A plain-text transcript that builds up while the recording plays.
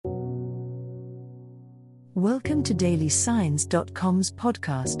Welcome to dailysigns.com's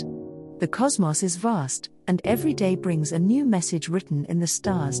podcast. The cosmos is vast, and every day brings a new message written in the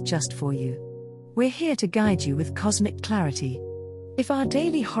stars just for you. We're here to guide you with cosmic clarity. If our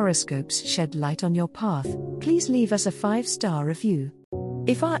daily horoscopes shed light on your path, please leave us a 5-star review.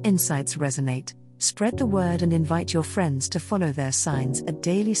 If our insights resonate, spread the word and invite your friends to follow their signs at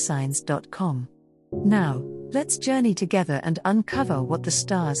dailysigns.com. Now, let's journey together and uncover what the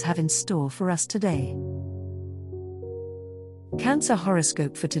stars have in store for us today. Cancer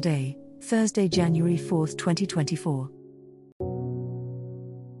horoscope for today, Thursday, January 4, 2024.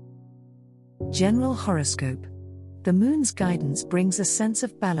 General horoscope. The moon's guidance brings a sense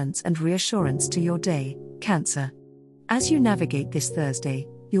of balance and reassurance to your day, Cancer. As you navigate this Thursday,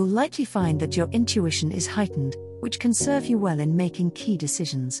 you'll likely find that your intuition is heightened, which can serve you well in making key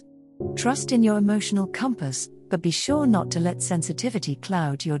decisions. Trust in your emotional compass, but be sure not to let sensitivity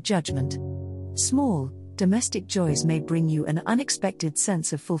cloud your judgment. Small, domestic joys may bring you an unexpected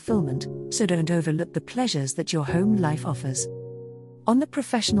sense of fulfillment, so don't overlook the pleasures that your home life offers. On the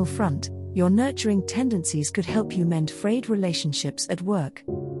professional front, your nurturing tendencies could help you mend frayed relationships at work.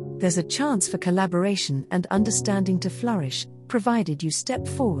 There's a chance for collaboration and understanding to flourish, provided you step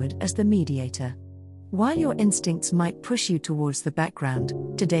forward as the mediator. While your instincts might push you towards the background,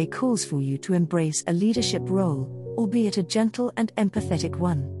 today calls for you to embrace a leadership role, albeit a gentle and empathetic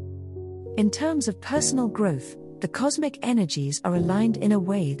one. In terms of personal growth, the cosmic energies are aligned in a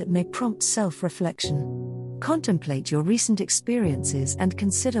way that may prompt self-reflection. Contemplate your recent experiences and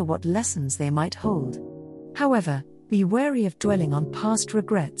consider what lessons they might hold. However, be wary of dwelling on past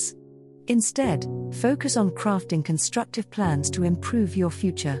regrets. Instead, focus on crafting constructive plans to improve your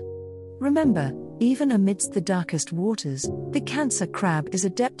future. Remember, even amidst the darkest waters, the Cancer crab is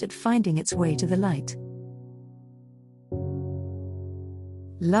adept at finding its way to the light.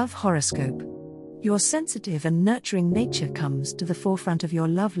 Love horoscope. Your sensitive and nurturing nature comes to the forefront of your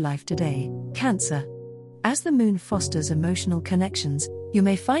love life today, Cancer. As the moon fosters emotional connections, you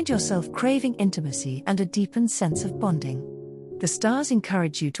may find yourself craving intimacy and a deepened sense of bonding. The stars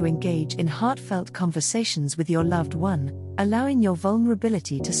encourage you to engage in heartfelt conversations with your loved one, allowing your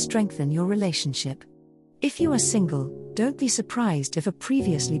vulnerability to strengthen your relationship. If you are single, don't be surprised if a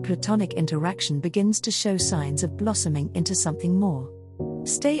previously platonic interaction begins to show signs of blossoming into something more.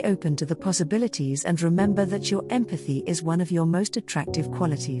 Stay open to the possibilities and remember that your empathy is one of your most attractive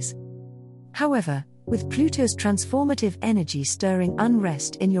qualities. However, with Pluto's transformative energy stirring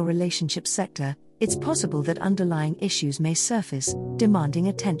unrest in your relationship sector, it's possible that underlying issues may surface, demanding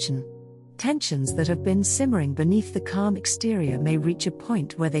attention. Tensions that have been simmering beneath the calm exterior may reach a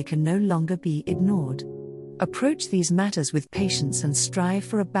point where they can no longer be ignored. Approach these matters with patience and strive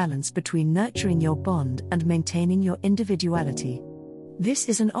for a balance between nurturing your bond and maintaining your individuality. This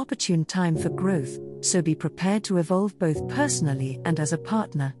is an opportune time for growth, so be prepared to evolve both personally and as a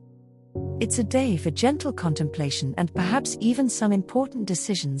partner. It's a day for gentle contemplation and perhaps even some important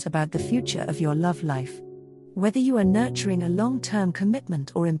decisions about the future of your love life. Whether you are nurturing a long-term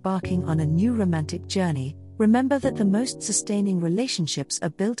commitment or embarking on a new romantic journey, remember that the most sustaining relationships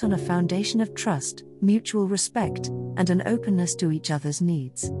are built on a foundation of trust, mutual respect, and an openness to each other's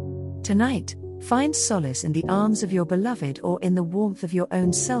needs. Tonight, find solace in the arms of your beloved or in the warmth of your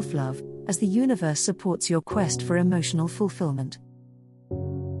own self-love, as the universe supports your quest for emotional fulfillment.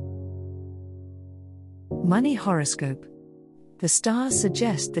 Money horoscope. The stars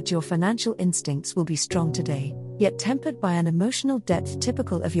suggest that your financial instincts will be strong today, yet tempered by an emotional depth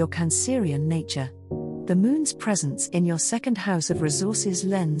typical of your Cancerian nature. The moon's presence in your second house of resources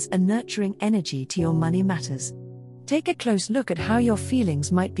lends a nurturing energy to your money matters. Take a close look at how your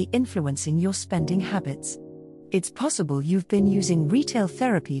feelings might be influencing your spending habits. It's possible you've been using retail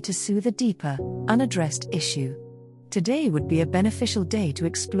therapy to soothe a deeper, unaddressed issue. Today would be a beneficial day to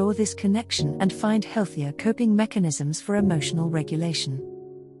explore this connection and find healthier coping mechanisms for emotional regulation.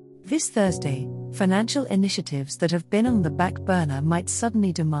 This Thursday, financial initiatives that have been on the back burner might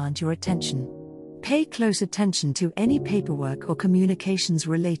suddenly demand your attention. Pay close attention to any paperwork or communications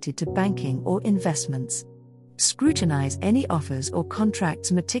related to banking or investments. Scrutinize any offers or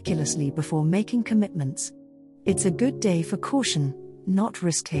contracts meticulously before making commitments. It's a good day for caution, not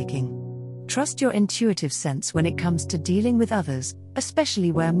risk-taking. Trust your intuitive sense when it comes to dealing with others,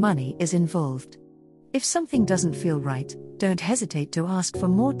 especially where money is involved. If something doesn't feel right, don't hesitate to ask for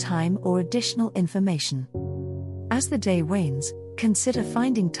more time or additional information. As the day wanes, consider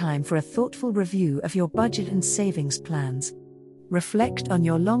finding time for a thoughtful review of your budget and savings plans. Reflect on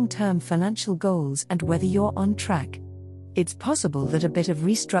your long-term financial goals and whether you're on track. It's possible that a bit of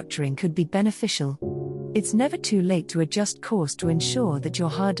restructuring could be beneficial. It's never too late to adjust course to ensure that your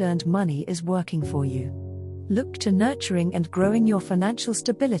hard-earned money is working for you. Look to nurturing and growing your financial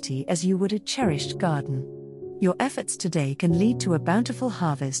stability as you would a cherished garden. Your efforts today can lead to a bountiful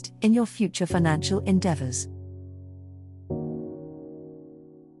harvest in your future financial endeavors.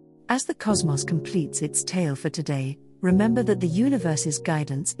 As the cosmos completes its tale for today, remember that the universe's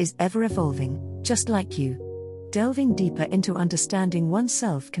guidance is ever evolving, just like you. Delving deeper into understanding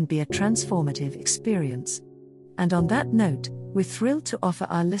oneself can be a transformative experience. And on that note, we're thrilled to offer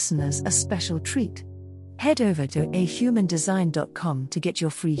our listeners a special treat. Head over to ahumandesign.com to get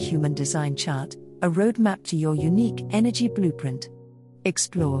your free human design chart, a roadmap to your unique energy blueprint.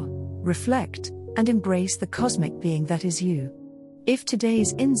 Explore, reflect, and embrace the cosmic being that is you. If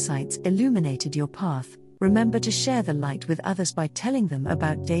today's insights illuminated your path, remember to share the light with others by telling them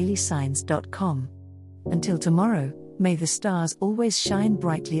about dailysigns.com. Until tomorrow, may the stars always shine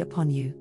brightly upon you.